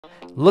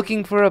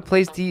Looking for a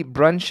place to eat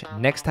brunch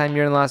next time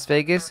you're in Las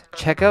Vegas?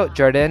 Check out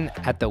Jardin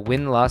at the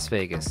Wynn Las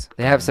Vegas.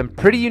 They have some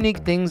pretty unique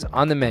things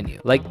on the menu,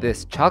 like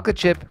this chocolate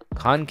chip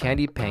cotton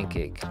candy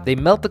pancake. They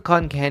melt the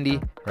cotton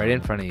candy right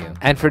in front of you.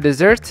 And for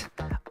dessert,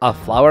 a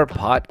flower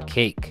pot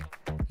cake.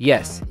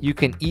 Yes, you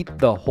can eat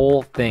the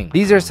whole thing.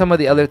 These are some of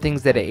the other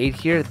things that I ate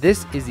here.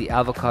 This is the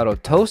avocado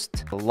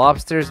toast, the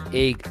lobster's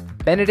egg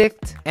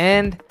benedict,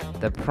 and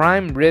the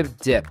prime rib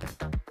dip.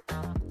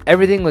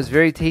 Everything was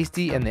very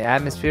tasty and the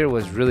atmosphere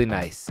was really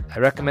nice. I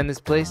recommend this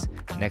place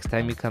next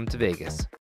time you come to Vegas.